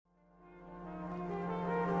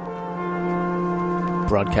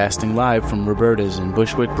Broadcasting live from Roberta's in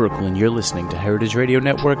Bushwick, Brooklyn, you're listening to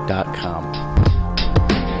HeritageRadioNetwork.com.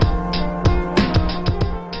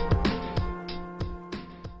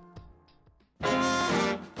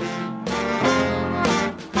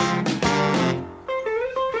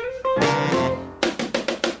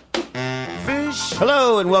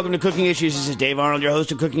 Hello and welcome to Cooking Issues. This is Dave Arnold, your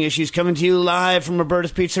host of Cooking Issues, coming to you live from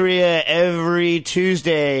Roberta's Pizzeria every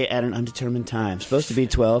Tuesday at an undetermined time. Supposed to be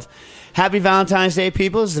 12. Happy Valentine's Day,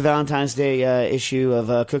 people. This is the Valentine's Day issue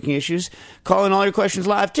of Cooking Issues. Call in all your questions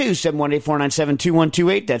live, too.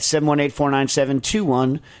 718-497-2128. That's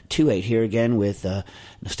 718-497-2128. Here again with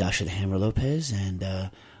Nastasha the Hammer Lopez and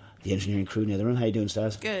the engineering crew in the other room. How you doing,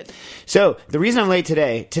 Stas? Good. So, the reason I'm late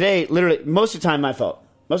today, literally, most of the time, my fault.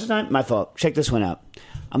 Most of the time, my fault. Check this one out.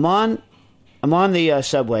 I'm on the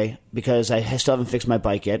subway because I still haven't fixed my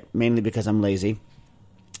bike yet, mainly because I'm lazy.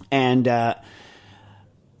 And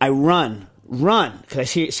I run, because I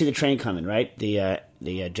see the train coming, right? The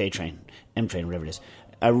J train, M train, whatever it is.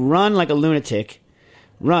 I run like a lunatic.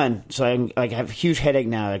 So I have a huge headache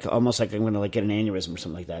now, almost like I'm going to get an aneurysm or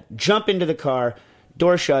something like that. Jump into the car,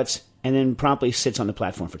 door shuts, and then promptly sits on the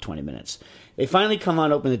platform for 20 minutes. They finally come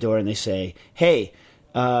on, open the door, and they say, hey,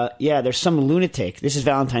 there's some lunatic. This is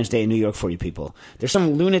Valentine's Day in New York for you people. There's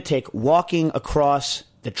some lunatic walking across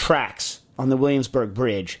the tracks on the Williamsburg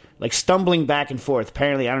Bridge, stumbling back and forth.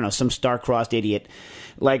 Apparently, I don't know, some star-crossed idiot,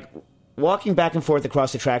 walking back and forth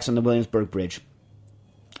across the tracks on the Williamsburg Bridge.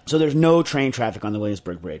 So there's no train traffic on the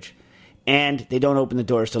Williamsburg Bridge. And they don't open the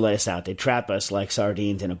doors to let us out. They trap us like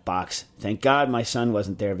sardines in a box. Thank God my son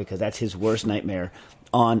wasn't there because that's his worst nightmare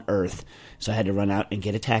on earth. So I had to run out and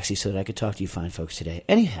get a taxi so that I could talk to you fine folks today.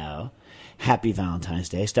 Anyhow, happy Valentine's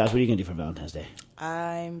Day. Stas, what are you going to do for Valentine's Day?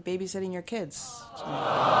 I'm babysitting your kids.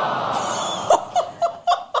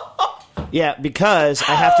 Yeah, because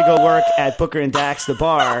I have to go work at Booker and Dax, the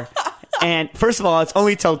bar. And first of all, it's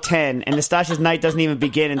only till 10, and Nastasha's night doesn't even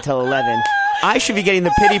begin until 11. I should be getting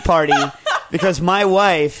the pity party because my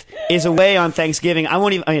wife is away on Thanksgiving.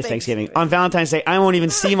 On Valentine's Day. I won't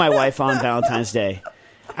even see my wife on Valentine's Day.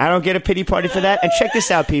 I don't get a pity party for that. And check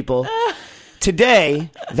this out, people. Today,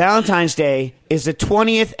 Valentine's Day, is the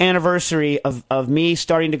 20th anniversary of me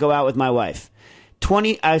starting to go out with my wife. My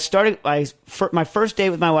first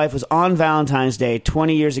date with my wife was on Valentine's Day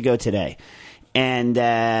 20 years ago today. And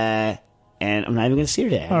I'm not even going to see her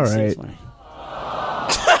today. All right.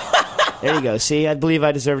 There you go. See, I believe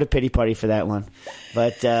I deserved a pity party for that one.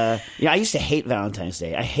 But, I used to hate Valentine's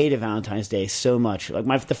Day. I hated Valentine's Day so much.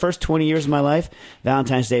 The first 20 years of my life,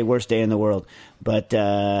 Valentine's Day, worst day in the world. But,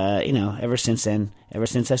 ever since then, ever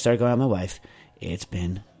since I started going out with my wife, it's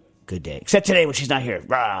been a good day. Except today when she's not here.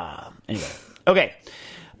 Rah! Anyway. Okay.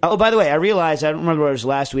 Oh, by the way, I realized, I don't remember whether it was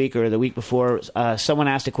last week or the week before, someone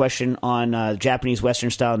asked a question on Japanese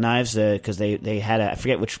Western-style knives, because they had I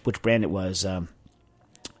forget which brand it was. I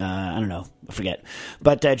don't know. I forget.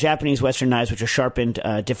 But Japanese Western knives, which are sharpened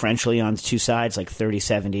differentially on two sides, like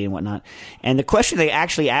 30-70 and whatnot. And the question they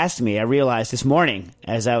actually asked me, I realized this morning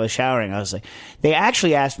as I was showering, I was like, they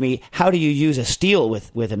actually asked me, how do you use a steel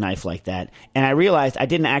with a knife like that? And I realized I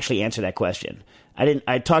didn't actually answer that question.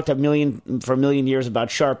 I talked for a million years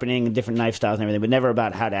about sharpening and different knife styles and everything, but never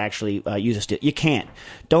about how to actually use a steel. You can't.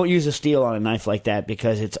 Don't use a steel on a knife like that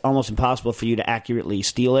because it's almost impossible for you to accurately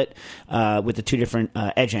steel it with the two different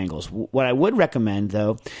edge angles. What I would recommend,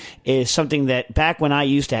 though, is something that back when I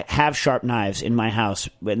used to have sharp knives in my house,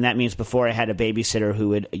 and that means before I had a babysitter who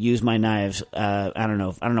would use my knives. I don't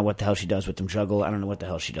know what the hell she does with them. Juggle. I don't know what the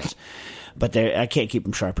hell she does. But I can't keep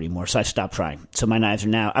them sharp anymore, so I stopped trying. So my knives are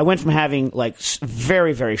now... I went from having,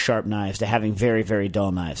 very, very sharp knives to having very, very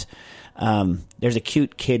dull knives. There's a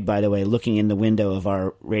cute kid, by the way, looking in the window of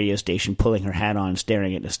our radio station, pulling her hat on,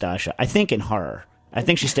 staring at Nastasha. I think in horror. I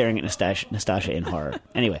think she's staring at Nastasha in horror.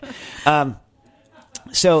 Anyway.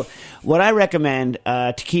 So what I recommend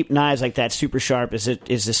to keep knives like that super sharp is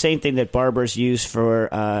the same thing that barbers use for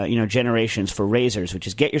generations for razors, which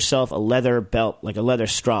is get yourself a leather belt, like a leather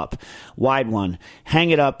strop, wide one, hang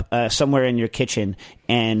it up somewhere in your kitchen,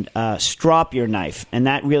 and strop your knife, and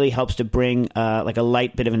that really helps to bring a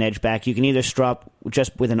light bit of an edge back. You can either strop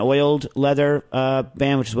just with an oiled leather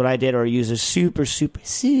band, which is what I did, or use a super, super,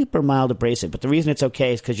 super mild abrasive. But the reason it's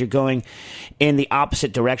okay is because you're going in the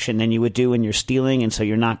opposite direction than you would do when you're steeling, and so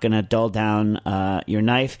you're not going to dull down your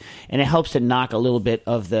knife, and it helps to knock a little bit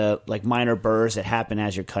of the minor burrs that happen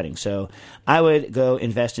as you're cutting. So I would go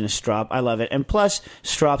invest in a strop. I love it, and plus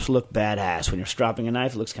strops look badass. When you're stropping a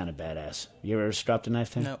knife, it looks kind of badass. You ever stropped a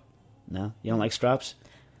knife, Tim? Nope. No? You don't like strops?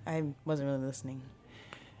 I wasn't really listening.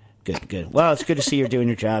 Good. Well, it's good to see you're doing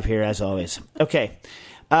your job here, as always. Okay.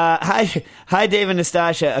 Hi, Dave and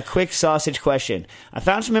Nastasha. A quick sausage question. I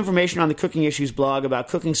found some information on the Cooking Issues blog about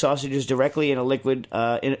cooking sausages directly in a liquid,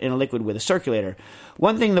 in a liquid with a circulator.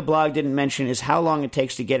 One thing the blog didn't mention is how long it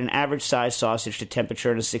takes to get an average size sausage to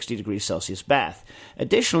temperature in a 60 degrees Celsius bath.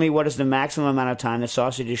 Additionally, what is the maximum amount of time that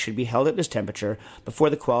sausages should be held at this temperature before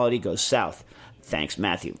the quality goes south? Thanks,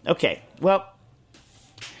 Matthew. Okay, well,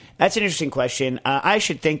 that's an interesting question. I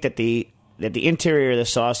should think that the interior of the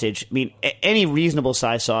sausage, I mean, any reasonable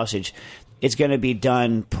size sausage, it's going to be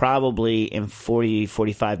done probably in 40,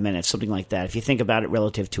 45 minutes, something like that, if you think about it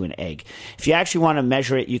relative to an egg. If you actually want to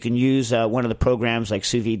measure it, you can use one of the programs like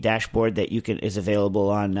Sous Vide Dashboard that is available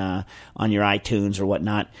on your iTunes or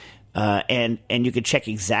whatnot. And you can check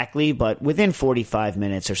exactly, but within 45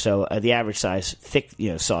 minutes or so, the average size thick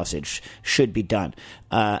sausage should be done.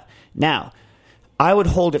 Now, I would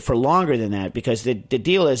hold it for longer than that because the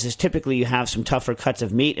deal is typically you have some tougher cuts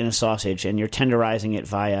of meat in a sausage and you're tenderizing it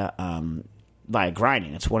via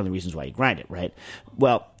grinding. That's one of the reasons why you grind it, right?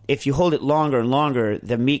 Well, if you hold it longer and longer,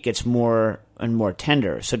 the meat gets more and more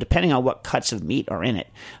tender. So depending on what cuts of meat are in it,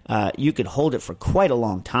 you could hold it for quite a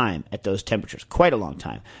long time at those temperatures, quite a long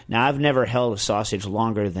time. Now, I've never held a sausage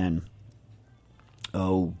longer than,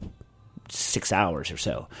 6 hours or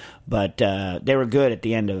so, but they were good at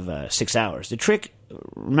the end of 6 hours. The trick,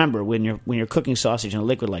 remember, when you're cooking sausage in a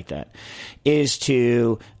liquid like that, is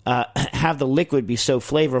to have the liquid be so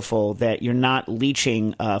flavorful that you're not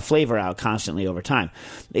leaching flavor out constantly over time.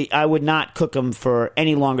 I would not cook them for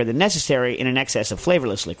any longer than necessary in an excess of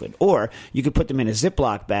flavorless liquid. Or you could put them in a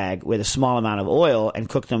Ziploc bag with a small amount of oil and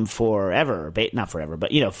cook them forever, not forever,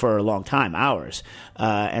 but for a long time, hours,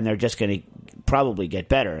 and they're just going to probably get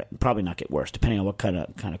better, probably not get worse, depending on what kind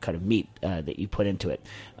of cut of meat that you put into it.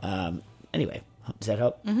 Anyway, does that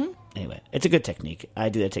help? Mm-hmm. Anyway, it's a good technique. I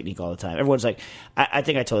do that technique all the time. Everyone's like, I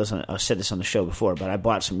think I said this on the show before, but I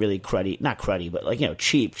bought some really not cruddy, but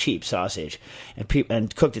cheap sausage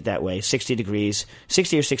and cooked it that way, 60 degrees,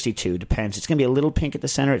 60 or 62, depends. It's going to be a little pink at the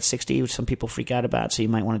center at 60, which some people freak out about, so you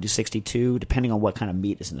might want to do 62, depending on what kind of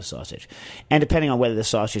meat is in the sausage, and depending on whether the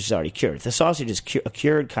sausage is already cured. If the sausage is a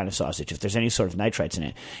cured kind of sausage, if there's any sort of nitrites in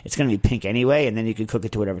it, it's going to be pink anyway, and then you can cook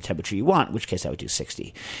it to whatever temperature you want, in which case I would do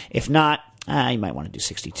 60. If not, you might want to do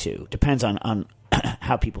 62. Depends on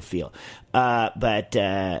how people feel. But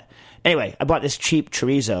anyway, I bought this cheap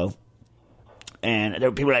chorizo, and there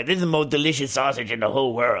were people like, this is the most delicious sausage in the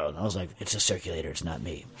whole world. I was like, it's a circulator, it's not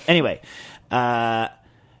me. Anyway, I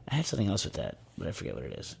had something else with that, but I forget what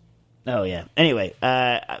it is. Oh, yeah. Anyway,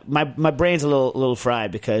 my brain's a little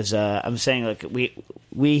fried because I'm saying, like,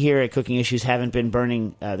 we here at Cooking Issues haven't been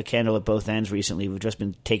burning the candle at both ends recently. We've just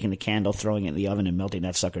been taking the candle, throwing it in the oven, and melting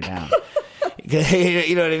that sucker down.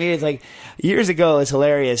 You know what I mean? It's like years ago. It's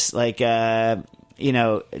hilarious. Like I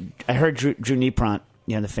heard Drew Niepront,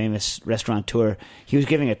 the famous restaurateur. He was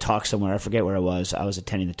giving a talk somewhere. I forget where it was. I was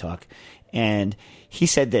attending the talk, and he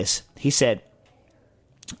said this. He said,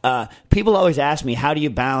 people always ask me, how do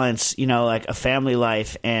you balance, like a family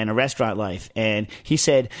life and a restaurant life? And he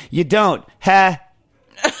said, you don't. Ha.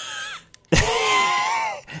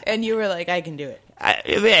 And you were like, I can do it.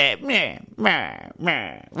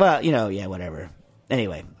 Well, yeah, whatever.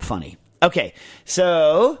 Anyway, funny. Okay,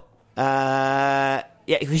 so,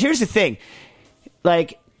 here's the thing.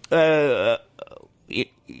 Like,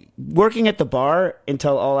 working at the bar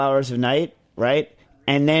until all hours of night, right?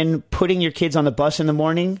 And then putting your kids on the bus in the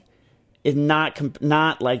morning is not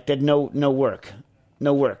like that. No work.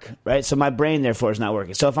 No work, right? So my brain, therefore, is not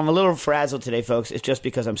working. So if I'm a little frazzled today, folks, it's just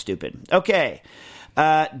because I'm stupid. Okay.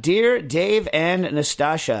 Dear Dave and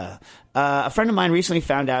Nastasha, a friend of mine recently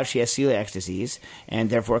found out she has celiac disease and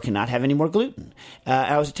therefore cannot have any more gluten.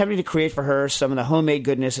 I was attempting to create for her some of the homemade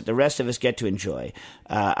goodness that the rest of us get to enjoy,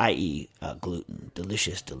 i.e. Gluten.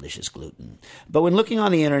 Delicious, delicious gluten. But when looking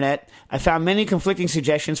on the internet, I found many conflicting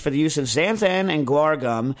suggestions for the use of xanthan and guar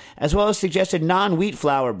gum, as well as suggested non-wheat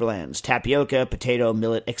flour blends, tapioca, potato,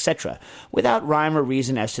 millet, etc., without rhyme or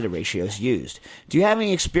reason as to the ratios used. Do you have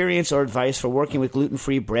any experience or advice for working with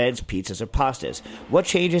gluten-free breads, pizzas, or pastas? What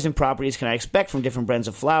changes in properties can I expect from different blends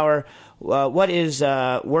of flour? What is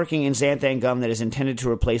working in xanthan gum that is intended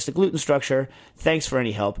to replace the gluten structure? Thanks for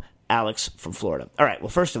any help. Alex from Florida. All right, well,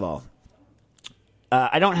 first of all,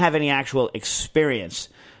 I don't have any actual experience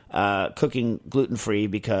cooking gluten-free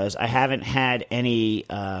because I haven't had any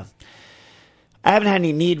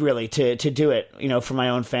need really to do it, for my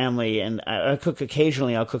own family. And I cook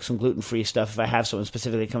occasionally. I'll cook some gluten-free stuff if I have someone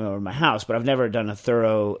specifically coming over to my house, but I've never done a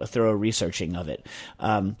thorough researching of it.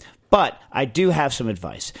 But I do have some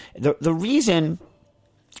advice. The reason,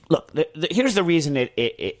 look, here's the reason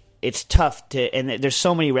it's tough to, and there's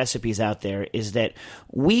so many recipes out there, is that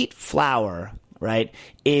wheat flour, right,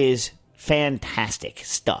 is fantastic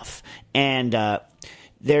stuff. And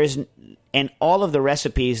and all of the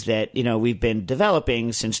recipes that, we've been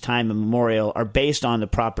developing since time immemorial are based on the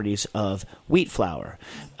properties of wheat flour.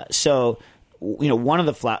 So, one of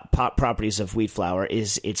the properties of wheat flour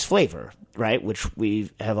is its flavor, right, which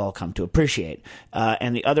we have all come to appreciate.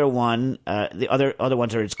 And the other one, the other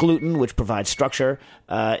ones are its gluten, which provides structure.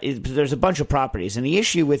 There's a bunch of properties. And the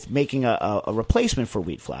issue with making a replacement for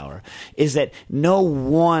wheat flour is that no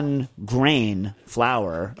one grain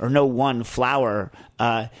flour or no one flour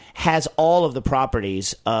has all of the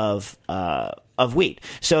properties of wheat.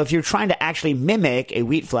 So if you're trying to actually mimic a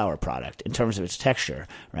wheat flour product in terms of its texture,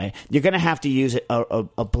 right, you're going to have to use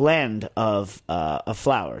a blend of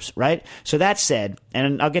flours, right? So that said,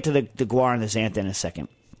 and I'll get to the guar and the xanthan in a second.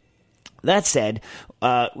 That said,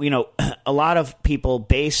 a lot of people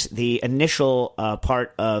base the initial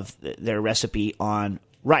part of their recipe on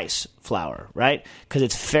rice flour, right? Because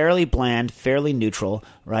it's fairly bland, fairly neutral,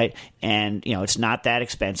 right? And, it's not that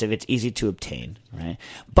expensive. It's easy to obtain, right?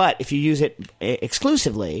 But if you use it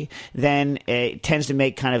exclusively, then it tends to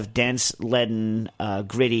make kind of dense, leaden,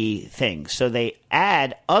 gritty things. So they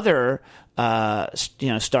add other,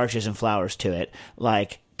 starches and flours to it,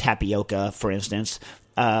 like tapioca, for instance,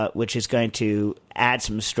 which is going to add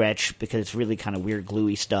some stretch because it's really kind of weird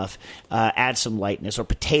gluey stuff, add some lightness, or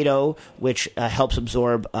potato, which helps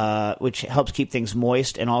absorb, which helps keep things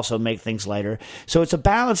moist and also make things lighter. So it's a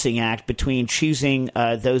balancing act between choosing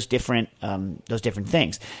those different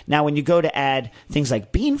things. Now, when you go to add things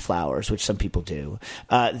like bean flours, which some people do,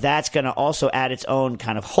 that's going to also add its own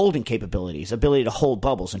kind of holding capabilities, ability to hold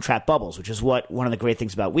bubbles and trap bubbles, which is what one of the great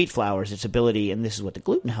things about wheat flour is its ability, and this is what the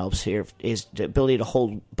gluten helps here, is the ability to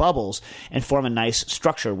hold bubbles and form a nice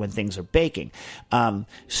structure when things are baking.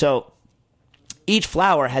 So each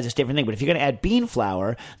flour has its different thing, but if you're going to add bean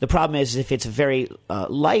flour, the problem is if it's a very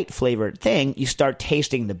light flavored thing, you start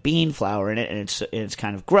tasting the bean flour in it, and it's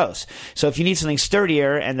kind of gross. So if you need something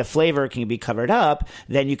sturdier and the flavor can be covered up,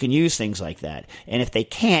 then you can use things like that. And if they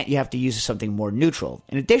can't, you have to use something more neutral.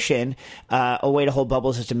 In addition, a way to hold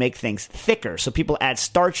bubbles is to make things thicker. So people add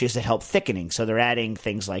starches that help thickening. So they're adding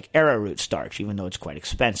things like arrowroot starch, even though it's quite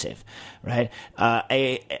expensive, right?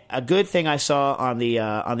 A good thing I saw on the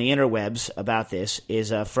interwebs about this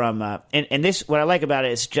is from and this, what I like about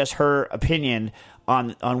it is just her opinion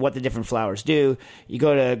on what the different flours do. You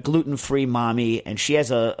go to Gluten Free Mommy, and she has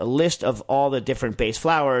a list of all the different base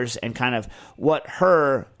flours and kind of what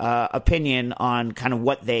her opinion on kind of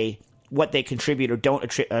what they contribute or don't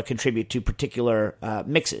contribute to particular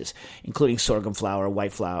mixes, including sorghum flour,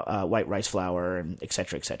 white rice flour, and et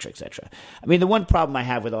cetera, et cetera, et cetera. I mean, the one problem I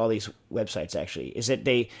have with all these websites actually is that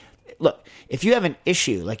look, if you have an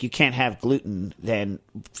issue, like you can't have gluten, then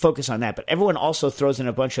focus on that. But everyone also throws in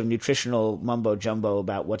a bunch of nutritional mumbo-jumbo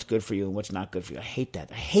about what's good for you and what's not good for you. I hate that.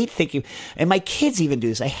 I hate thinking, and my kids even do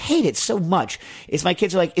this. I hate it so much. It's my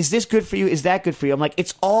kids are like, is this good for you? Is that good for you? I'm like,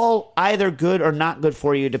 it's all either good or not good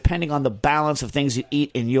for you, depending on the balance of things you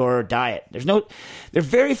eat in your diet. There are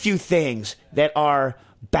very few things that are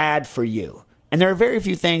bad for you. And there are very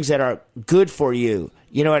few things that are good for you.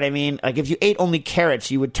 You know what I mean? Like if you ate only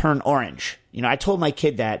carrots, you would turn orange. I told my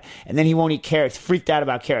kid that, and then he won't eat carrots, freaked out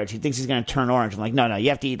about carrots. He thinks he's going to turn orange. I'm like, no, you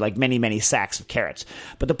have to eat like many, many sacks of carrots.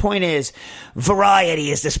 But the point is,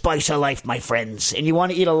 variety is the spice of life, my friends. And you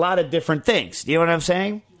want to eat a lot of different things. Do you know what I'm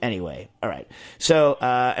saying? Anyway, all right. So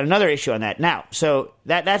another issue on that. Now, so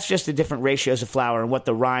that's just the different ratios of flour, and what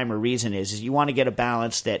the rhyme or reason is you want to get a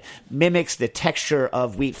balance that mimics the texture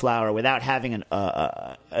of wheat flour without having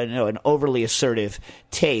an overly assertive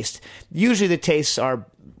taste. Usually the tastes are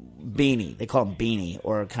beanie. They call them beanie,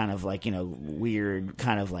 or kind of like, weird,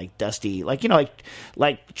 kind of like dusty, like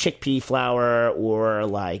chickpea flour, or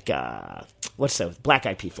like, what's the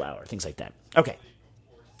black-eyed pea flour, things like that. Okay.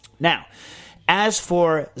 Now, as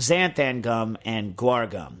for xanthan gum and guar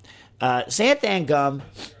gum, xanthan gum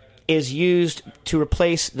is used to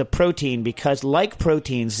replace the protein because, like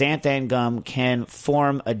protein, xanthan gum can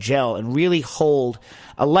form a gel and really hold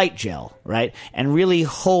a light gel, right? And really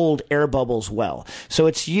hold air bubbles well. So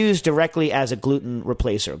it's used directly as a gluten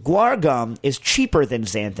replacer. Guar gum is cheaper than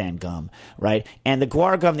xanthan gum, right? And the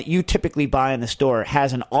guar gum that you typically buy in the store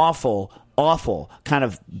has an awful awful kind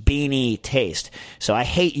of beany taste. So I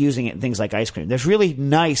hate using it in things like ice cream. There's really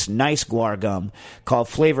nice guar gum called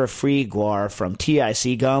Flavor Free Guar from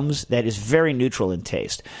TIC Gums that is very neutral in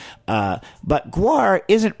taste. But guar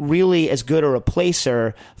isn't really as good a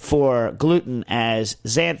replacer for gluten as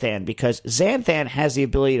xanthan, because xanthan has the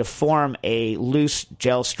ability to form a loose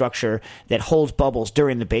gel structure that holds bubbles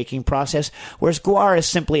during the baking process, whereas guar is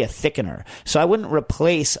simply a thickener. So I wouldn't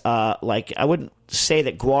replace, I wouldn't say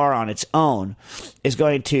that guar on its own is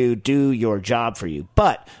going to do your job for you.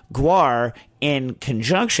 But guar in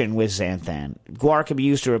conjunction with xanthan, guar can be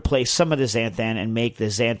used to replace some of the xanthan and make the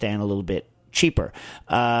xanthan a little bit cheaper.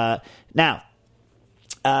 Now,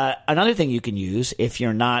 another thing you can use if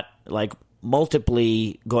you're not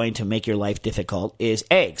multiply going to make your life difficult is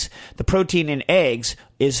eggs. The protein in eggs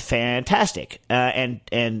is fantastic and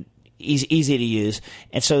easy to use,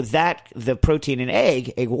 and so that the protein in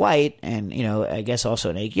egg white, and I guess also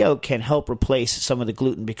an egg yolk can help replace some of the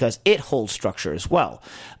gluten because it holds structure as well.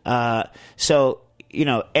 So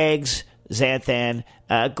eggs, xanthan,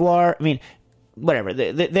 guar. I mean, whatever.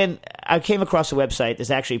 Then I came across a website that's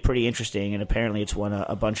actually pretty interesting, and apparently it's won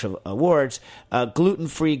a bunch of awards, Gluten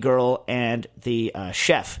Free Girl and the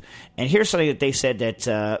Chef. And here's something that they said that's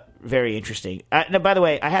very interesting. Now, by the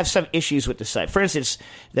way, I have some issues with the site. For instance,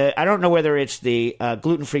 I don't know whether it's the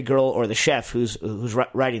Gluten Free Girl or the Chef who's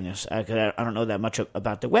writing this, because I don't know that much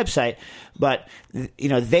about the website. But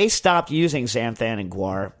they stopped using xanthan and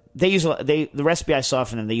guar. The recipe I saw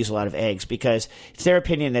from them, they use a lot of eggs because it's their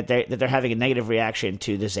opinion that they're having a negative reaction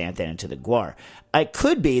to the xanthan and to the guar. It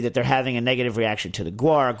could be that they're having a negative reaction to the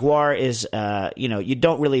guar. Guar is, you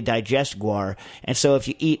don't really digest guar, and so if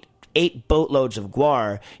you eat 8 boatloads of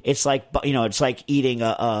guar, it's like eating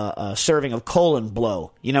a serving of colon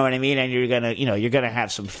blow. You know what I mean? And you're gonna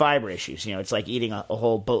have some fiber issues. It's like eating a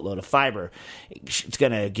whole boatload of fiber. It's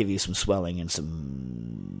gonna give you some swelling and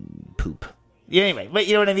some poop. Yeah, anyway, but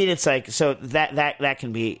you know what I mean? It's so that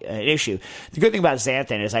can be an issue. The good thing about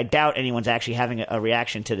xanthan is I doubt anyone's actually having a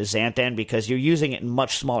reaction to the xanthan because you're using it in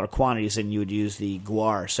much smaller quantities than you would use the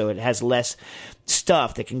guar. So it has less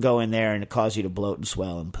stuff that can go in there and cause you to bloat and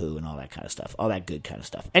swell and poo and all that kind of stuff, all that good kind of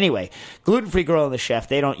stuff. Anyway, Gluten Free Girl and the Chef,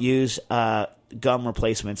 they don't use gum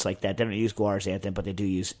replacements like that. They don't use guar or xanthan, but they do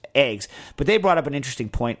use eggs. But they brought up an interesting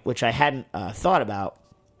point, which I hadn't thought about,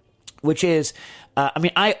 which is,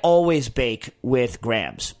 I always bake with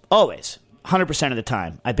grams. Always. 100% of the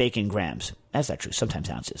time, I bake in grams. That's not true. Sometimes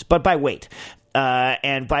ounces. But by weight.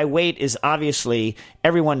 And by weight is obviously,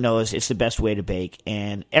 everyone knows it's the best way to bake.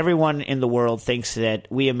 And everyone in the world thinks that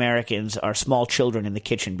we Americans are small children in the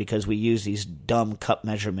kitchen because we use these dumb cup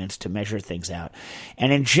measurements to measure things out.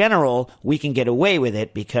 And in general, we can get away with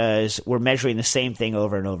it because we're measuring the same thing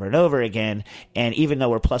over and over and over again. And even though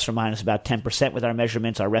we're plus or minus about 10% with our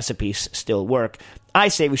measurements, our recipes still work. I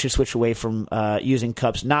say we should switch away from using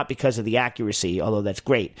cups, not because of the accuracy, although that's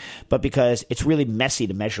great, but because it's really messy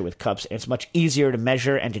to measure with cups. And it's much easier to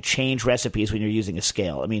measure and to change recipes when you're using a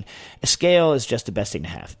scale. A scale is just the best thing to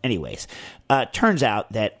have. Anyways, turns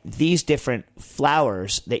out that these different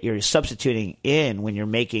flours that you're substituting in when you're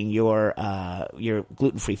making your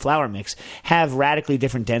gluten-free flour mix have radically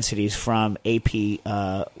different densities from AP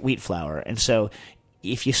wheat flour. And so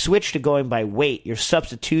if you switch to going by weight, your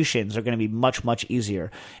substitutions are going to be much, much easier.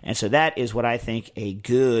 And so that is what I think a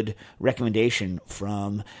good recommendation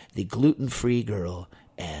from the Gluten-Free Girl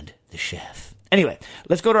and the Chef. Anyway,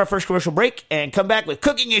 let's go to our first commercial break and come back with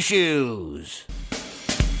cooking issues.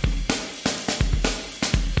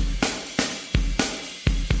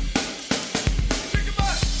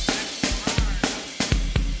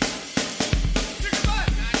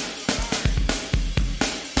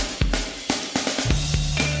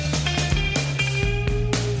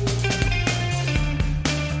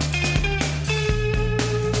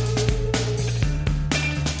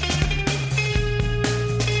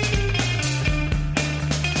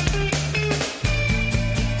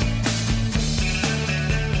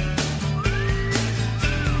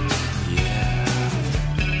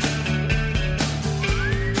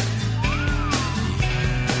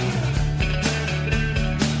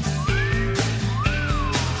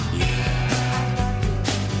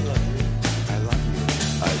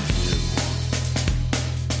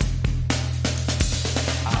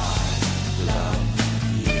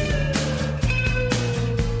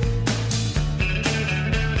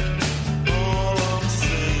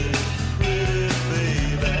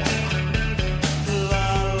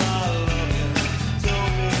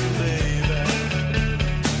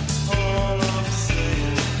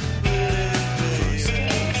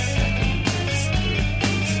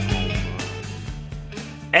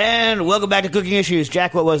 And welcome back to Cooking Issues.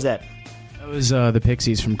 Jack, what was that? That was the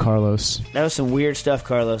Pixies from Carlos. That was some weird stuff,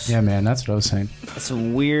 Carlos. Yeah, man, that's what I was saying. That's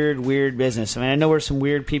some weird business. I mean, I know we're some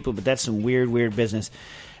weird people, but that's some weird business.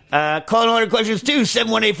 Call and order questions too.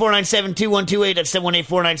 718-497-2128. That's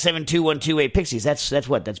 718-497-2128. Pixies. That's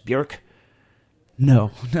what? That's Bjork? No.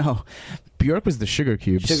 Bjork was the Sugar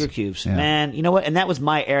Cubes. Sugar Cubes. Yeah. Man, you know what? And that was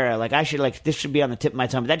my era. Like, this should be on the tip of my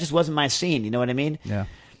tongue. But that just wasn't my scene. You know what I mean? Yeah.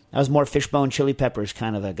 I was more Fishbone Chili Peppers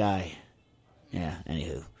kind of a guy. Yeah,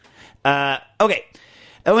 anywho. Okay.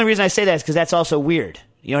 The only reason I say that is because that's also weird.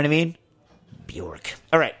 You know what I mean? Bjork.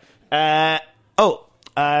 All right. I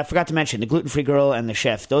forgot to mention the Gluten-Free Girl and the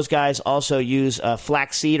chef. Those guys also use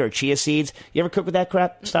flaxseed or chia seeds. You ever cook with that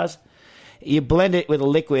crap, Stas? You blend it with a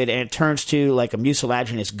liquid and it turns to like a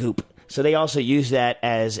mucilaginous goop. So they also use that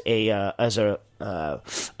as a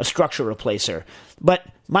structure replacer. But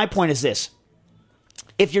my point is this.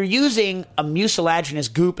 If you're using a mucilaginous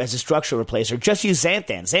goop as a structure replacer, just use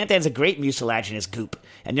xanthan. Xanthan's a great mucilaginous goop,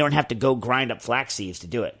 and you don't have to go grind up flax seeds to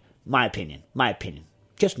do it. My opinion.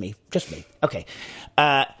 Just me. Okay.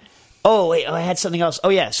 I had something else. Oh,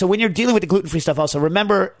 yeah. So when you're dealing with the gluten-free stuff also,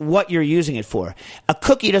 remember what you're using it for. A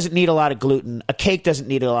cookie doesn't need a lot of gluten. A cake doesn't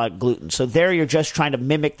need a lot of gluten. So there you're just trying to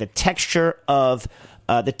mimic the texture of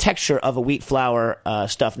a wheat flour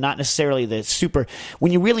stuff, not necessarily the super.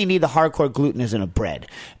 When you really need the hardcore gluten is in a bread.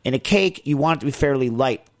 In a cake, you want it to be fairly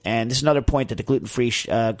light. And this is another point that the gluten-free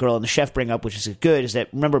girl and the chef bring up, which is good, is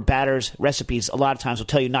that, remember, batters, recipes, a lot of times will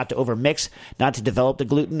tell you not to overmix, not to develop the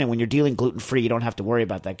gluten. And when you're dealing gluten-free, you don't have to worry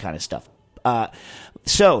about that kind of stuff.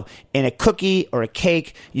 So in a cookie or a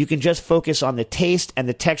cake, you can just focus on the taste and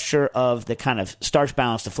the texture of the kind of starch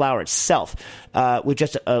balance, the flour itself, with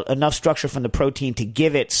just enough structure from the protein to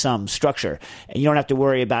give it some structure. And you don't have to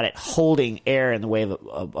worry about it holding air in the way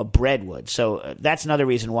of a bread would. So that's another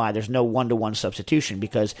reason why there's no one-to-one substitution,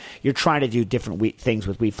 because you're trying to do different things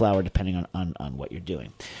with wheat flour depending on what you're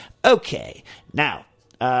doing. Okay, now,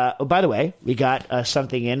 by the way, we got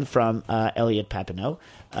something in from Elliot Papineau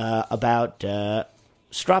about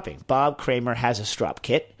stropping. Bob Kramer has a strop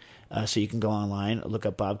kit, so you can go online, look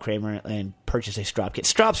up Bob Kramer, and purchase a strop kit.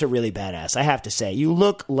 Strops are really badass, I have to say. You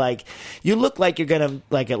look like you're gonna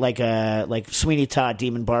like Sweeney Todd,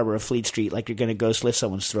 Demon Barber of Fleet Street, like you're gonna go slit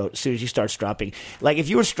someone's throat as soon as you start stropping. Like if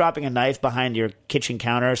you were stropping a knife behind your kitchen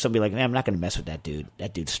counter, somebody like, man, I'm not gonna mess with that dude.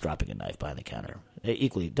 That dude's stropping a knife behind the counter.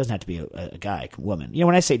 Equally, it doesn't have to be a guy, a woman. You know,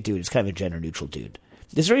 when I say dude, it's kind of a gender neutral dude.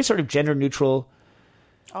 Is there any sort of gender neutral?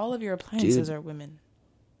 All of your appliances are women.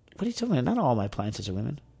 What are you talking about? Not all my appliances are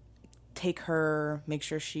women. Take her, make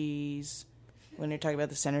sure she's, when you're talking about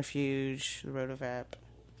the centrifuge, the rotovap.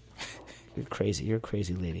 You're crazy. You're a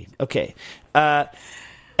crazy lady. Okay.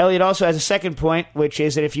 Elliot also has a second point, which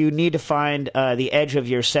is that if you need to find the edge of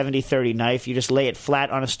your 70-30 knife, you just lay it flat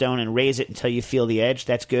on a stone and raise it until you feel the edge.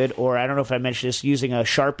 That's good. Or I don't know if I mentioned this, using a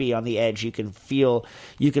Sharpie on the edge, you can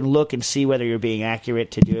look and see whether you're being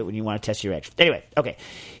accurate to do it when you want to test your edge. Anyway, okay.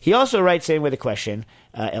 He also writes in with a question,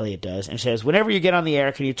 Elliot does, and says, whenever you get on the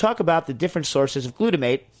air, can you talk about the different sources of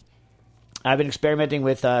glutamate? I've been experimenting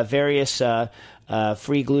with various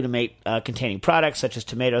free glutamate containing products such as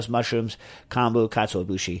tomatoes, mushrooms, kombu,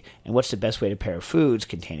 katsuobushi. And what's the best way to pair foods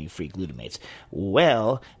containing free glutamates?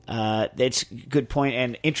 Well, that's a good point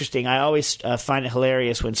and interesting. I always find it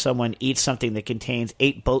hilarious when someone eats something that contains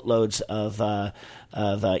 8 boatloads of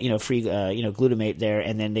free glutamate there,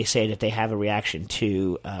 and then they say that they have a reaction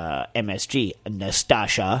to MSG.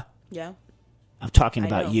 Nastasha. Yeah. I'm talking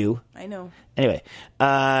about you. I know. Anyway,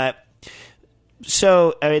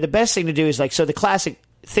 so the best thing to do is the classic.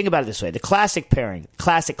 Think about it this way: the classic pairing,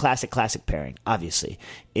 classic pairing, obviously,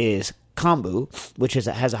 is kombu, which has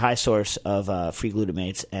a high source of free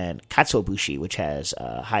glutamates, and katsuobushi, which has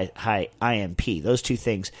high IMP. Those two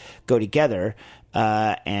things go together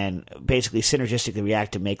and basically synergistically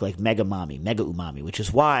react to make like mega umami, which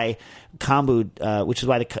is why kombu,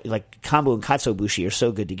 kombu and katsuobushi are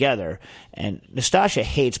so good together. And Nastasha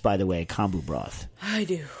hates, by the way, kombu broth. I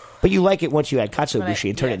do. But you like it once you add katsuobushi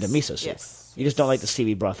and turn it into miso soup. Yes. You just don't like the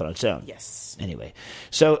seaweed broth on its own. Yes. Anyway,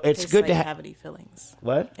 so it's good to have cavity fillings.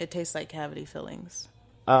 What? It tastes like cavity fillings.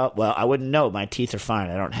 Well, I wouldn't know. My teeth are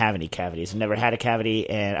fine. I don't have any cavities. I've never had a cavity,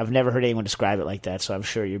 and I've never heard anyone describe it like that. So I'm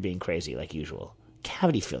sure you're being crazy, like usual.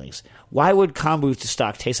 Cavity fillings. Why would kombu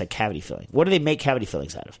stock taste like cavity filling? What do they make cavity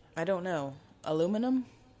fillings out of? I don't know. Aluminum?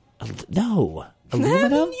 No.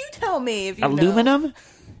 Aluminum? You tell me if you Aluminum? know.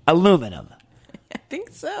 Aluminum. I think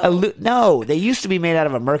so. No, they used to be made out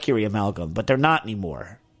of a mercury amalgam, but they're not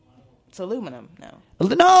anymore. It's aluminum, no.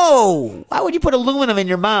 No! Why would you put aluminum in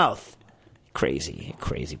your mouth? Crazy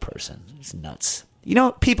person. It's nuts. You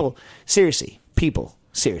know, people, seriously.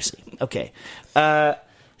 Okay.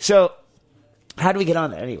 So, how do we get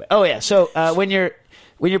on that anyway? Oh yeah, so when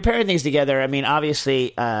you're pairing things together, I mean,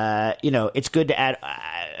 obviously, it's good to add.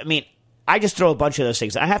 I just throw a bunch of those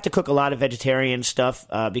things. I have to cook a lot of vegetarian stuff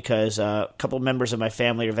because a couple members of my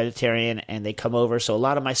family are vegetarian and they come over. So a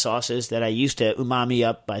lot of my sauces that I used to umami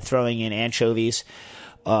up by throwing in anchovies,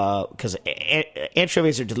 because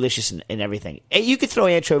anchovies are delicious in everything. You could throw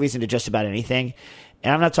anchovies into just about anything.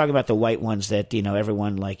 And I'm not talking about the white ones that,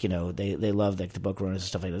 everyone they love, like the Boquerones and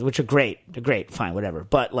stuff like that, which are great. They're great, fine, whatever.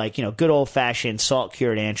 But good old fashioned salt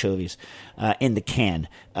cured anchovies in the can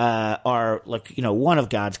are one of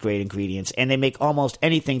God's great ingredients, and they make almost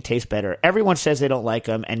anything taste better. Everyone says they don't like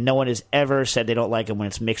them, and no one has ever said they don't like them when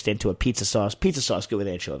it's mixed into a pizza sauce. Pizza sauce good with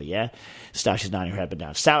anchovy, yeah. Stasha's nodding her head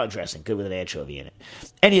down. Salad dressing good with an anchovy in it.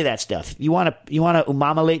 Any of that stuff. You want to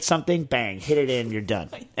umamolate something? Bang, hit it in. You're done.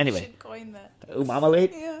 Anyway. You should coin that.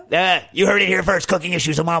 Umamolate? Yeah. You heard it here first. Cooking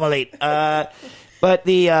issues, umamolate. But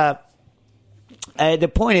the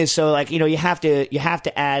point is, so you have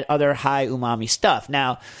to add other high umami stuff.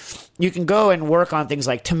 Now, you can go and work on things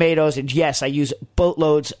like tomatoes, and yes, I use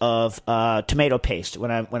boatloads of tomato paste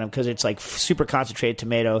when I'm because it's super concentrated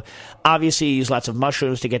tomato. Obviously, you use lots of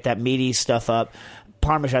mushrooms to get that meaty stuff up.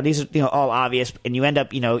 Parmesan, these are all obvious, and you end up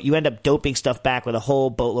doping stuff back with a whole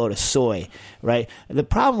boatload of soy, right? The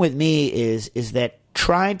problem with me is that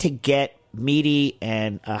trying to get meaty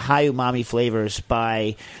and high umami flavors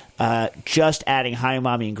by just adding high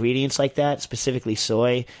umami ingredients like that, specifically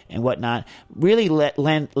soy and whatnot, really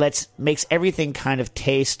makes everything kind of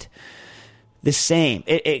taste the same.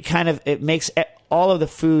 It makes all of the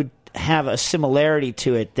food have a similarity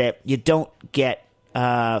to it that you don't get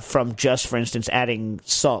from just, for instance, adding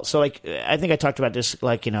salt. So, I think I talked about this,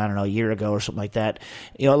 a year ago or something like that.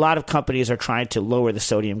 A lot of companies are trying to lower the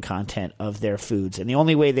sodium content of their foods, and the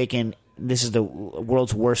only way they can, this is the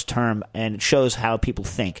world's worst term, and it shows how people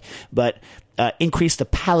think, but increase the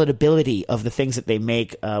palatability of the things that they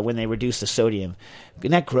make when they reduce the sodium.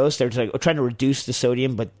 Isn't that gross? They're just trying to reduce the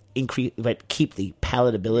sodium, but keep the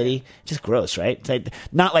palatability. Just gross, right? It's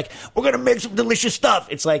not we're gonna make some delicious stuff.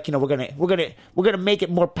 It's we're gonna make it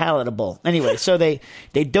more palatable. Anyway, so they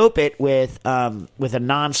dope it with a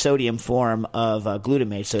non-sodium form of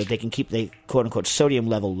glutamate so that they can keep the quote unquote sodium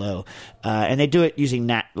level low, and they do it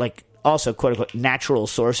using also quote unquote natural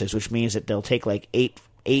sources, which means that they'll take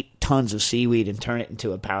 8 tons of seaweed and turn it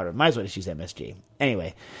into a powder. Might as well just use MSG.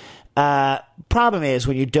 Anyway, problem is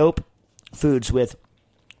when you dope foods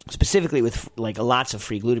specifically with lots of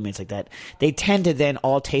free glutamates like that, they tend to then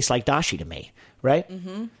all taste like dashi to me, right?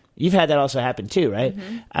 Mm-hmm. You've had that also happen too, right?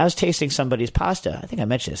 Mm-hmm. I was tasting somebody's pasta. I think I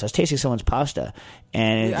mentioned this. I was tasting someone's pasta,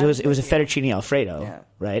 and it was a fettuccine Alfredo,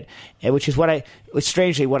 right? And which is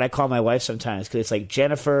strangely what I call my wife sometimes, because it's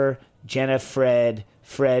Jennifer, Jenna, Fred,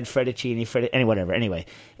 Fettuccine, whatever. Anyway,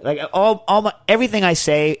 everything I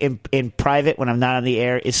say in private when I'm not on the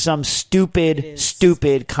air is some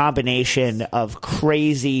stupid combination of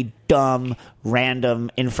crazy, dumb,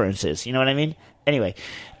 random inferences. You know what I mean? Anyway,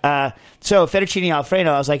 so fettuccine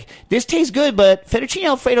Alfredo, I was like, this tastes good, but fettuccine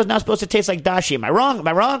Alfredo is not supposed to taste like dashi. Am I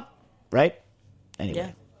wrong? Right? Anyway.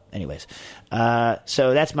 Yeah. Anyways,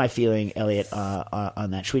 so that's my feeling, Elliot,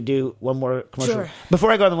 on that. Should we do one more commercial? Sure.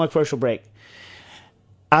 Before I go on the one commercial break,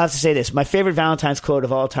 I have to say this. My favorite Valentine's quote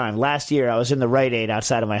of all time. Last year, I was in the Rite Aid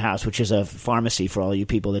outside of my house, which is a pharmacy for all you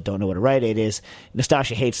people that don't know what a Rite Aid is.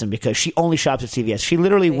 Nastasha hates them because she only shops at CVS. She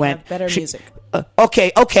literally went... better music.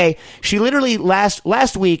 Okay. She literally, last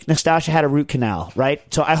week, Nastasha had a root canal, right?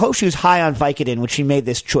 So I hope she was high on Vicodin when she made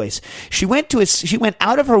this choice. She went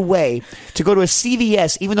out of her way to go to a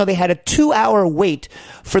CVS, even though they had a 2-hour wait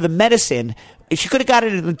for the medicine. She could have got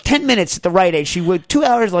it in 10 minutes at the Rite Aid. She would 2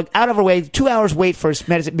 hours, out of her way, 2 hours wait for his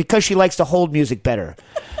medicine because she likes to hold music better.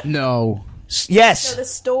 No. Yes. So the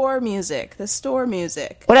store music.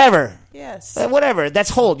 Whatever. Yes. Whatever. That's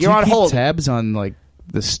hold. You're on keep hold. Tabs on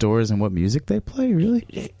the stores and what music they play.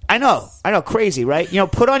 Really? I know. Crazy, right?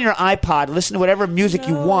 Put on your iPod, listen to whatever music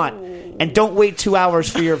you want, and don't wait 2 hours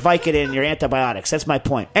for your Vicodin and your antibiotics. That's my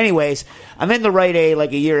point. Anyways, I'm in the Rite Aid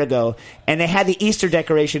a year ago, and they had the Easter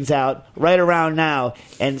decorations out right around now,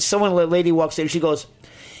 and a lady walks in, she goes,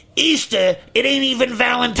 "Easter? It ain't even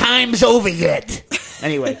Valentine's over yet."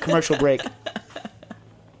 Anyway, commercial break.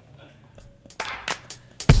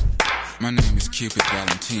 My name is Cupid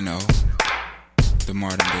Valentino, the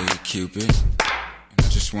modern day Cupid, and I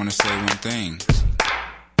just want to say one thing.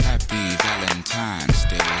 Happy Valentine's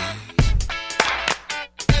Day.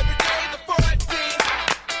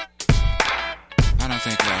 I don't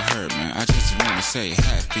think y'all heard me. I just want to say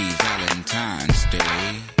Happy Valentine's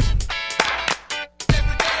Day.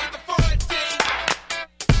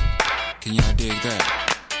 Can y'all dig that?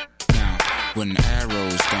 Now, when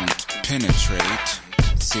arrows don't penetrate.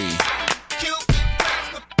 See.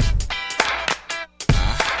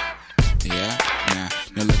 Yeah,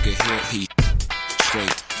 now look at here, he straight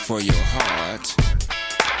for your heart.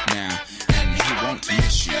 Now, and he won't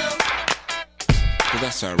miss you. But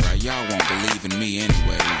that's alright, y'all won't believe in me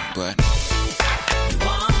anyway, but you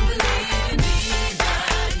won't believe in me, but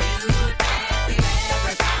you fancy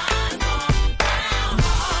leprechaun, walk down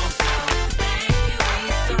hall, thing you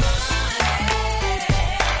used to run.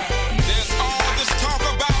 There's all this talk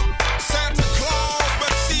about Santa Claus,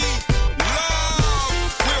 but see,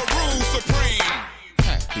 love will rule supreme.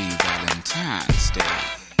 Happy Valentine's Day.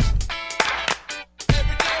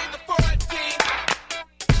 Every day the 14th.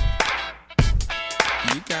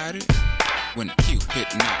 You got it. When Cupid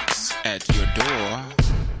knocks at your door,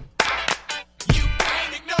 you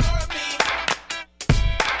can't ignore me.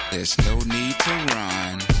 There's no need to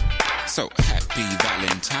run. So happy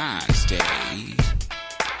Valentine's Day.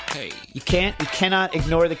 Hey. You cannot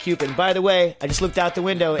ignore the Cupid. By the way, I just looked out the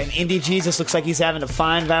window and Indie Jesus looks like he's having a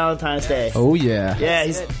fine Valentine's Day. Oh, yeah. Yeah,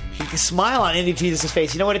 he can smile on Indie Jesus'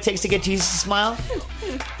 face. You know what it takes to get Jesus to smile?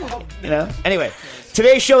 You know? Anyway,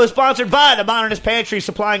 today's show is sponsored by the Modernist Pantry,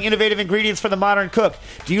 supplying innovative ingredients for the modern cook.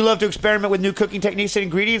 Do you love to experiment with new cooking techniques and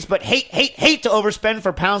ingredients, but hate to overspend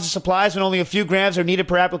for pounds of supplies when only a few grams are needed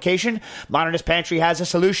per application? Modernist Pantry has a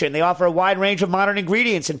solution. They offer a wide range of modern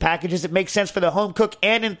ingredients in packages that make sense for the home cook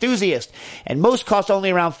and enthusiast, and most cost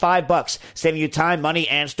only around $5, saving you time, money,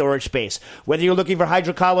 and storage space. Whether you're looking for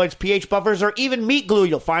hydrocolloids, pH buffers, or even meat glue,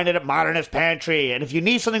 you'll find it at Modernist Pantry. And if you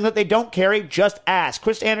need something that they don't carry, just ask.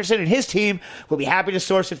 Chris Anderson and his team will be happy to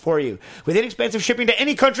source it for you. With inexpensive shipping to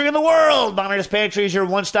any country in the world, Modernist Pantry is your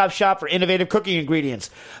one-stop shop for innovative cooking ingredients.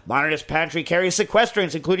 Modernist Pantry carries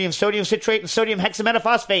sequestrants, including sodium citrate and sodium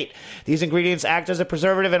hexametaphosphate. These ingredients act as a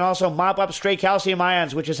preservative and also mop up stray calcium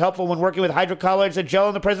ions, which is helpful when working with hydrocolloids that gel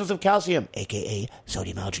in the presence of calcium, aka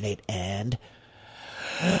sodium alginate and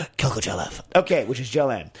Calcogel-F. Okay, which is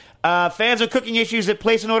Gel-N. Fans of cooking issues that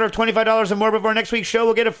place an order of $25 or more before next week's show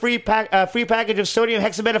will get a free package of sodium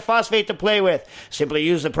hexametaphosphate to play with. Simply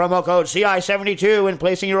use the promo code CI72 when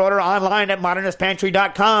placing your order online at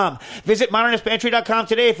modernistpantry.com. Visit modernistpantry.com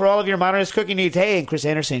today for all of your modernist cooking needs. Hey, and Chris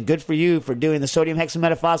Anderson, good for you for doing the sodium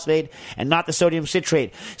hexametaphosphate and not the sodium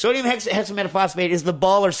citrate. Sodium hexametaphosphate is the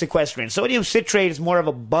baller sequestrant. Sodium citrate is more of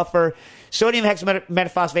a buffer. Sodium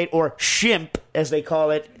hexametaphosphate, or SHIMP, as they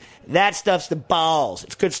call it, that stuff's the balls.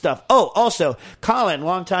 It's good stuff. Oh, also, Colin,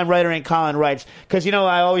 longtime writer, and Colin writes, because, you know,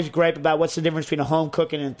 I always gripe about what's the difference between a home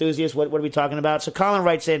cook and an enthusiast. What are we talking about? So Colin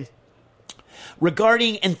writes in,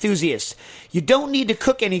 regarding enthusiasts, you don't need to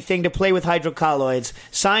cook anything to play with hydrocolloids.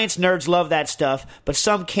 Science nerds love that stuff, but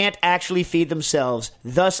some can't actually feed themselves.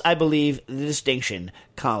 Thus, I believe, the distinction.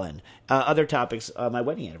 Colin. Other topics, my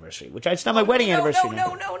wedding anniversary, which it's not my wedding anniversary. No.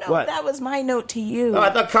 What? That was my note to you. Oh, I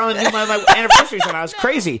thought Colin knew my anniversary. I was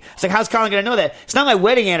crazy. It's like, how's Colin going to know that? It's not my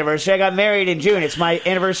wedding anniversary. I got married in June. It's my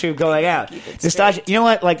anniversary of going out. Nastasha, you know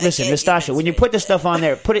what? Like, listen, Nastasha, when you put this stuff on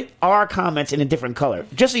there, put our comments in a different color,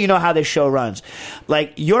 just so you know how this show runs.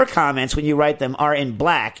 Like, your comments, when you write them, are in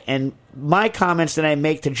black, and my comments that I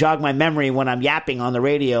make to jog my memory when I'm yapping on the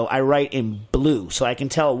radio, I write in blue, so I can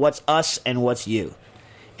tell what's us and what's you.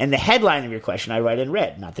 And the headline of your question I write in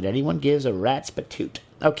red. Not that anyone gives a rat's patoot.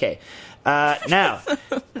 Okay. Now,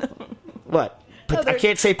 what? I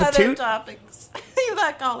can't say patoot? Other topics. You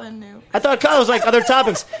thought Colin knew. I thought Colin was like other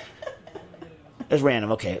topics. It's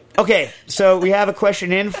random. Okay. So we have a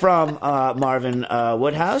question in from Marvin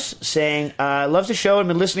Woodhouse saying, loves the show and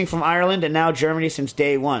been listening from Ireland and now Germany since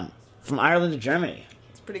day one. From Ireland to Germany.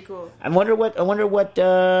 It's pretty cool. I wonder what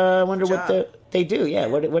they do. Yeah,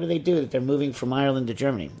 what do they do that they're moving from Ireland to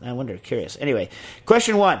Germany? I wonder, curious. Anyway,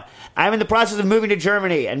 question 1. I'm in the process of moving to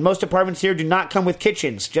Germany, and most apartments here do not come with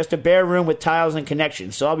kitchens, just a bare room with tiles and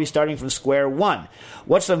connections, so I'll be starting from square one.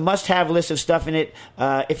 What's the must-have list of stuff in it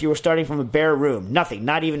if you were starting from a bare room? Nothing,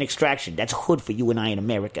 not even extraction. That's hood for you and I in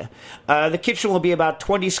America. The kitchen will be about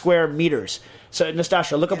 20 square meters. So,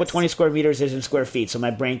 Nastasha, look up what 20 square meters is in square feet so my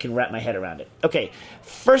brain can wrap my head around it. Okay,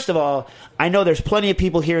 first of all, I know there's plenty of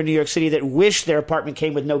people here in New York City that wish their apartment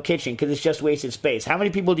came with no kitchen because it's just wasted space. How many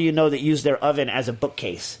people do you know that use their oven as a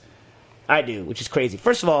bookcase? I do, which is crazy.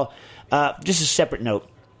 First of all, just a separate note.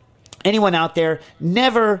 Anyone out there,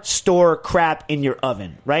 never store crap in your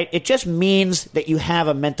oven, right? It just means that you have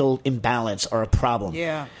a mental imbalance or a problem.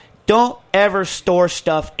 Yeah. Don't ever store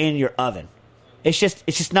stuff in your oven. It's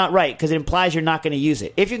just not right because it implies you're not going to use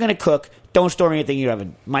it. If you're going to cook, don't store anything in your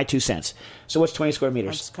oven. My 2 cents. So what's 20 square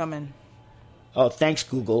meters? It's coming. Oh, thanks,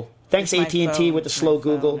 Google. Thanks, It's my AT&T phone. with the It's slow my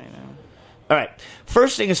phone, Google. I know. All right.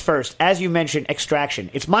 First thing is first, as you mentioned, extraction.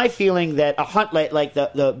 It's my feeling that a hunt like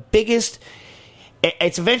the biggest,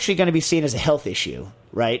 it's eventually going to be seen as a health issue,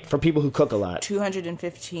 right? For people who cook a lot.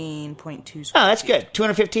 215.2 Oh, that's good.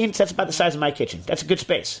 215, that's about the size of my kitchen. That's a good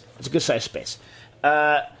space. That's a good size space.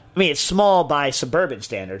 I mean, it's small by suburban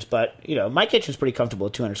standards, but, my kitchen's pretty comfortable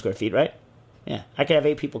at 200 square feet, right? Yeah. I could have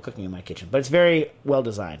 8 people cooking in my kitchen, but it's very well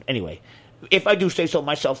designed. Anyway, if I do say so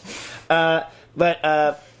myself.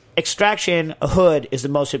 Extraction, a hood, is the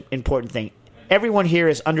most important thing. Everyone here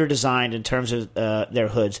is under-designed in terms of their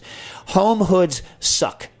hoods. Home hoods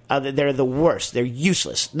suck. They're the worst. They're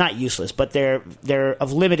useless. Not useless, but they're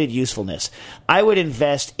of limited usefulness. I would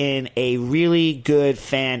invest in a really good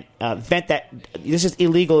fan. Vent that. This is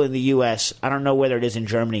illegal in the U.S. I don't know whether it is in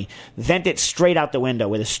Germany. Vent it straight out the window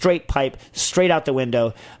with a straight pipe, straight out the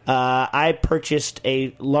window. I purchased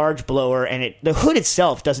a large blower, and the hood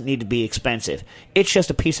itself doesn't need to be expensive. It's just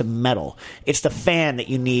a piece of metal. It's the fan that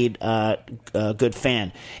you need, a good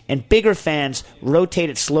fan. And bigger fans rotate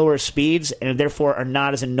at slower speeds, and therefore are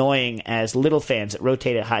not as annoying as little fans that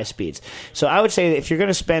rotate at high speeds. So I would say that if you're going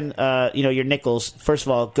to spend, your nickels, first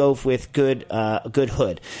of all, go with a good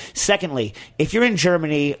hood. Secondly, if you're in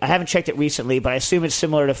Germany, I haven't checked it recently, but I assume it's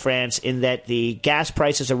similar to France in that the gas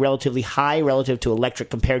prices are relatively high relative to electric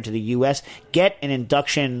compared to the U.S. Get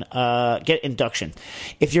induction.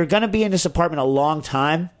 If you're going to be in this apartment a long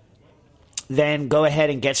time, then go ahead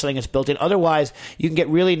and get something that's built in. Otherwise, you can get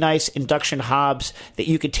really nice induction hobs that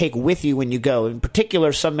you could take with you when you go. In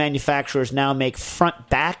particular, some manufacturers now make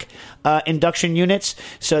front-back induction units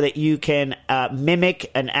so that you can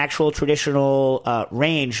mimic an actual traditional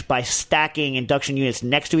range by stacking induction units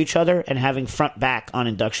next to each other and having front-back on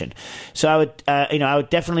induction. So I would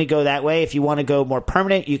definitely go that way. If you want to go more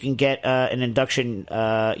permanent, you can get an induction,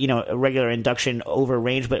 a regular induction over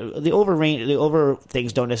range, but the over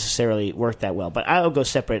things don't necessarily work that well. But I'll go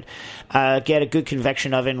separate. Get a good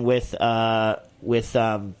convection oven with a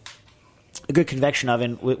good convection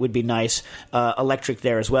oven would be nice. Electric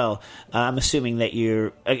there as well. I'm assuming that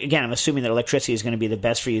electricity is going to be the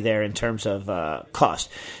best for you there in terms of cost.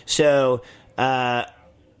 So.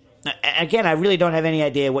 Again, I really don't have any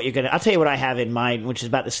idea what you're going to... I'll tell you what I have in mind, which is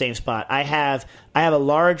about the same spot. I have a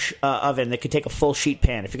large oven that could take a full sheet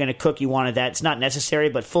pan. If you're going to cook, you wanted that. It's not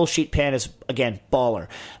necessary, but full sheet pan is, again, baller.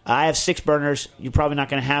 I have 6 burners. You're probably not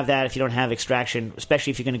going to have that if you don't have extraction,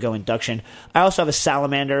 especially if you're going to go induction. I also have a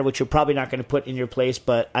salamander, which you're probably not going to put in your place,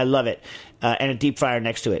 but I love it, and a deep fryer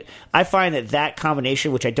next to it. I find that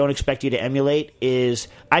combination, which I don't expect you to emulate, is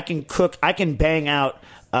I can bang out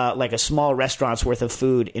like a small restaurant's worth of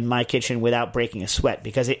food in my kitchen without breaking a sweat,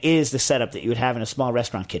 because it is the setup that you would have in a small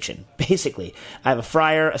restaurant kitchen. Basically, I have a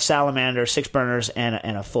fryer, a salamander, 6 burners, and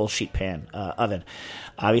a full sheet pan oven.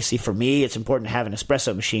 Obviously, for me, it's important to have an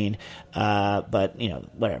espresso machine, but,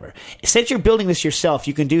 whatever. Since you're building this yourself,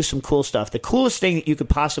 you can do some cool stuff. The coolest thing that you could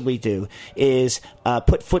possibly do is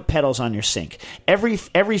put foot pedals on your sink. Every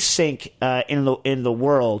sink in the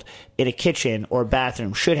world, in a kitchen or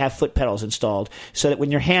bathroom, should have foot pedals installed so that when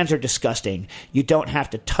your hands are disgusting, you don't have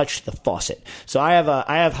to touch the faucet. So I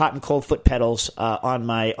have hot and cold foot pedals on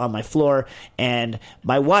my floor, and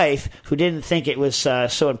my wife, who didn't think it was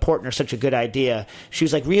so important or such a good idea, she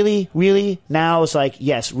was like, really? Now it's like,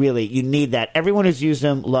 yes, really, you need that. Everyone who's used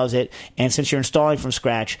them loves it, and since you're installing from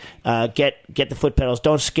scratch, get the foot pedals.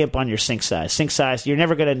 Don't skimp on your sink size. Sink size, you're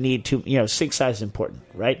never going to need to, sink size is important,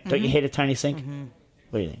 right? Mm-hmm. Don't you hate a tiny sink? Mm-hmm.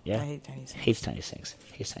 What do you think? Yeah? I hate tiny sinks. Hates tiny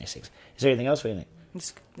sinks. Is there anything else? What do you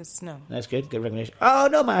think? No. That's good. Good recommendation. Oh,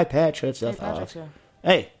 no, my iPad shut itself off.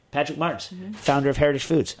 Hey, Patrick Martins, founder of Heritage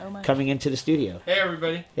Foods, coming into the studio. Hey,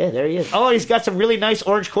 everybody. Yeah, there he is. Oh, he's got some really nice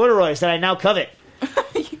orange corduroys that I now covet.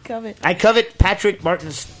 You covet. I covet Patrick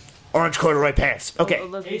Martin's orange corduroy pants. Okay.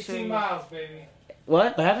 18 miles, baby.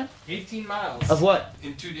 What happened? 18 miles. Of what?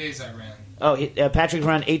 In 2 days I ran. Oh, Patrick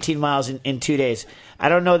ran 18 miles in 2 days. I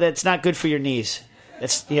don't know. That's not good for your knees.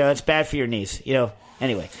 It's bad for your knees.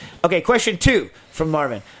 Anyway. Okay, question 2 from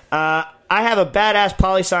Marvin. I have a badass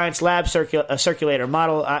PolyScience lab circulator,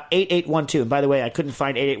 model 8812. And by the way, I couldn't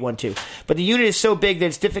find 8812. But the unit is so big that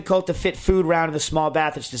it's difficult to fit food around in the small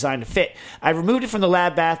bath it's designed to fit. I've removed it from the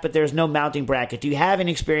lab bath, but there's no mounting bracket. Do you have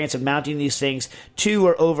any experience of mounting these things to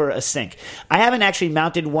or over a sink? I haven't actually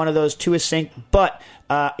mounted one of those to a sink, but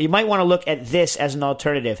you might want to look at this as an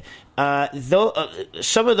alternative.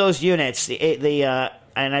 Some of those units,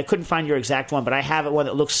 and I couldn't find your exact one, but I have one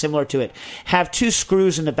that looks similar to it, have 2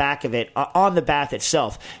 screws in the back of it on the bath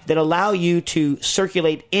itself that allow you to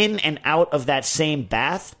circulate in and out of that same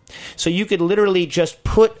bath So you could literally just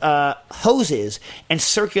put hoses and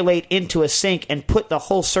circulate into a sink and put the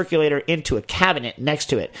whole circulator into a cabinet next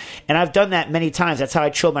to it. And I've done that many times. That's how I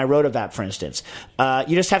chill my Rotovap, for instance.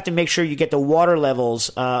 You just have to make sure you get the water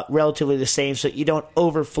levels relatively the same so you don't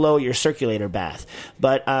overflow your circulator bath.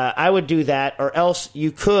 But I would do that, or else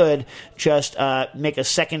you could just make a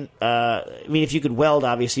second. If you could weld,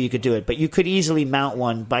 obviously you could do it, but you could easily mount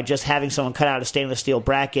one by just having someone cut out a stainless steel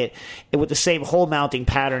bracket with the same hole mounting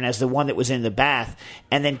pattern as the one that was in the bath,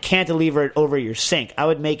 and then cantilever it over your sink. I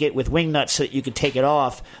would make it with wing nuts so that you could take it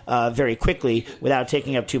off very quickly without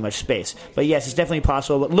taking up too much space. But yes, it's definitely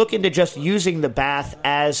possible. But look into just using the bath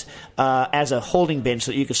as a holding bin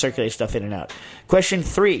so that you can circulate stuff in and out. Question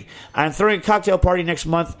 3. I'm throwing a cocktail party next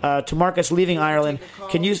month to mark us leaving Ireland.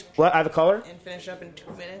 Can you... What? I have a caller? And finish up in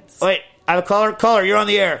 2 minutes. Wait, I have a caller. Caller, you're on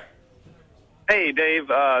the air. Hey, Dave.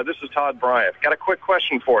 This is Todd Bryant. Got a quick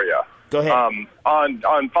question for you. Go ahead.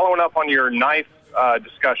 On following up on your knife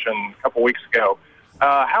discussion a couple weeks ago,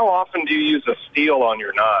 how often do you use a steel on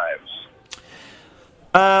your knives?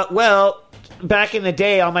 Well, back in the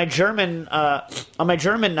day, on my German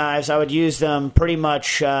knives, I would use them pretty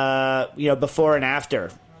much, before and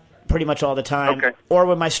after, pretty much all the time. Okay. Or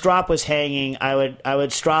when my strop was hanging, I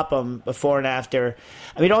would strop them before and after.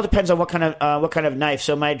 I mean, it all depends on what kind of knife.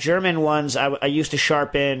 So my German ones, I used to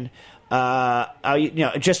sharpen.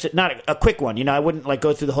 Just not a quick one. I wouldn't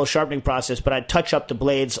go through the whole sharpening process, but I'd touch up the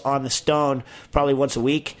blades on the stone probably once a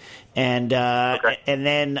week, and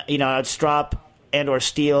then I'd strop and or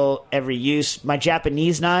steel every use. My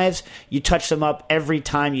Japanese knives, you touch them up every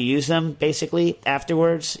time you use them, basically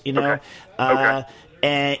afterwards. Okay.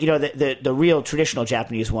 And the real traditional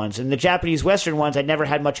Japanese ones, and the Japanese Western ones, I never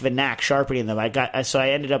had much of a knack sharpening them. So I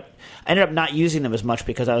ended up not using them as much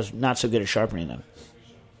because I was not so good at sharpening them.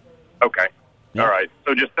 Okay. Yeah. All right.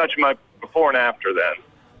 So just touch them up before and after then.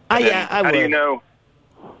 I would. How do you know?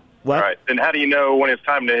 What? All right. Then how do you know when it's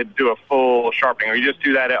time to do a full sharpening? Or you just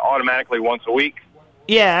do that automatically once a week?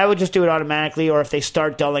 Yeah, I would just do it automatically, or if they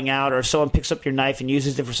start dulling out, or if someone picks up your knife and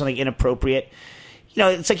uses it for something inappropriate.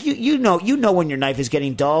 It's like you know when your knife is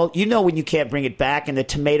getting dull. You know when you can't bring it back, and the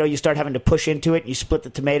tomato, you start having to push into it, and you split the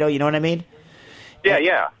tomato. You know what I mean?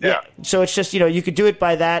 Yeah. So it's just, you could do it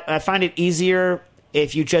by that. I find it easier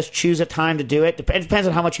if you just choose a time to do it. It depends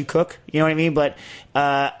on how much you cook. You know what I mean? But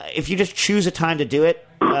if you just choose a time to do it,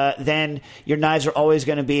 then your knives are always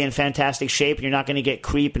going to be in fantastic shape. You're not going to get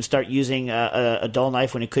creep and start using a dull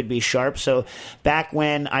knife when it could be sharp. So back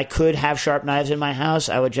when I could have sharp knives in my house,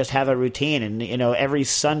 I would just have a routine. And, every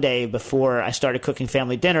Sunday before I started cooking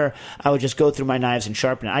family dinner, I would just go through my knives and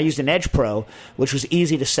sharpen it. I used an Edge Pro, which was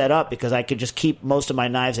easy to set up because I could just keep most of my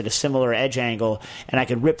knives at a similar edge angle, and I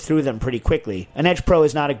could rip through them pretty quickly. An Edge Pro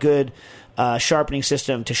is not a good sharpening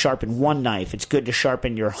system to sharpen one knife. It's good to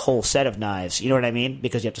sharpen your whole set of knives. You know what I mean?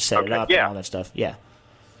 Because you have to set it up and all that stuff. Yeah.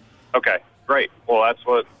 Okay, great. Well, that's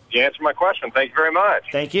what you answered my question. Thank you very much.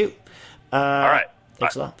 Thank you. All right.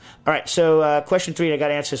 Thanks a lot. All right, so question 3, I got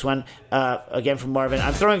to answer this one again from Marvin.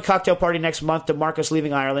 I'm throwing a cocktail party next month to mark us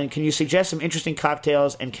leaving Ireland. Can you suggest some interesting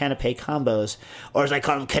cocktails and canapé combos, or as I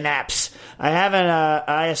call them, canaps? I have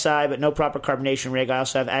an ISI, but no proper carbonation rig. I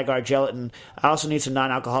also have agar gelatin. I also need some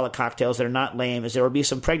non-alcoholic cocktails that are not lame, as there will be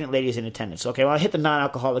some pregnant ladies in attendance. Okay, well, I'll hit the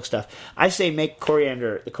non-alcoholic stuff. I say make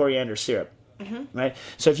the coriander syrup. Mm-hmm. Right.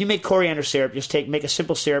 So if you make coriander syrup, just make a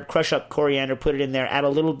simple syrup, crush up coriander, put it in there, add a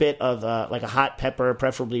little bit of like a hot pepper,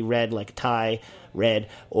 preferably red, like Thai red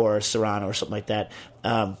or Serrano or something like that.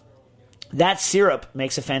 That syrup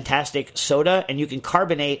makes a fantastic soda, and you can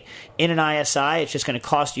carbonate in an ISI. It's just going to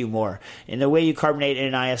cost you more. And the way you carbonate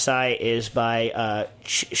in an ISI is by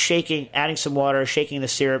shaking, adding some water, shaking the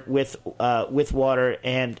syrup with water,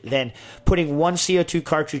 and then putting one CO2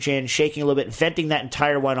 cartridge in, shaking a little bit, venting that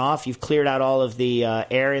entire one off. You've cleared out all of the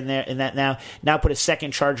air in that now. Now put a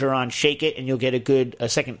second charger on, shake it, and you'll get a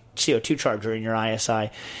second CO2 charger in your ISI.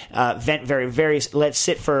 Vent very, let it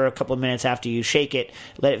sit for a couple of minutes after you shake it.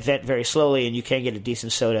 Let it vent very slowly, and you can get a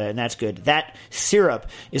decent soda, and that's good. That syrup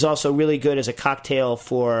is also really good as a cocktail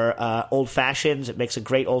for old fashions. It makes a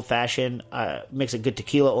great old fashioned, makes a good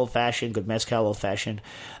tequila old fashioned, good mezcal old fashioned.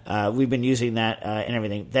 We've been using that and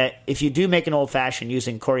everything. That if you do make an old fashioned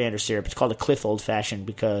using coriander syrup, it's called a Cliff old fashioned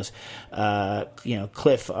because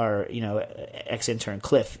Cliff, our ex-intern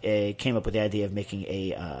Cliff, came up with the idea of making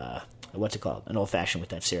a what's it called? An old-fashioned with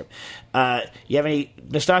that syrup. You have any...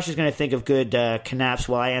 Nastasha's going to think of good canaps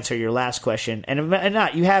while I answer your last question. And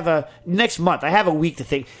not, you have next month, I have a week to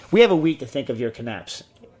think... We have a week to think of your canaps.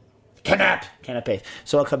 Canapé.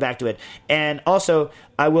 So I'll come back to it. And also,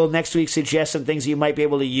 I will next week suggest some things you might be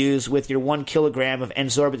able to use with your 1 kilogram of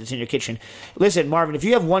Enzorbit that's in your kitchen. Listen, Marvin, if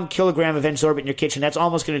you have 1 kilogram of Enzorbit in your kitchen, that's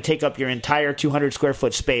almost going to take up your entire 200 square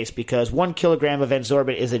foot space, because 1 kilogram of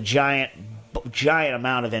Enzorbit is a giant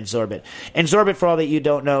amount of Enzorbit. Enzorbit, for all that you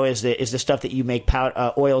don't know, is the stuff that you make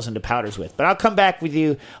oils into powders with. But I'll come back with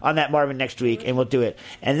you on that, Marvin, next week, and we'll do it.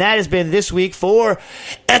 And that has been this week for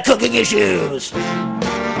Cooking Issues.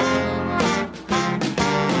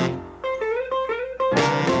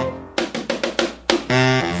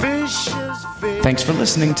 Thanks for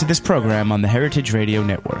listening to this program on the Heritage Radio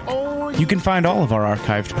Network. You can find all of our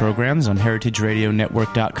archived programs on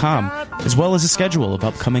heritageradionetwork.com, as well as a schedule of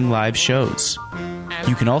upcoming live shows.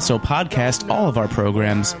 You can also podcast all of our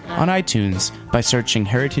programs on iTunes by searching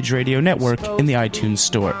Heritage Radio Network in the iTunes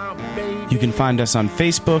Store. You can find us on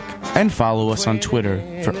Facebook and follow us on Twitter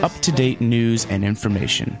for up-to-date news and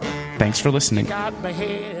information. Thanks for listening. Got my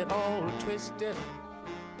head all twisted.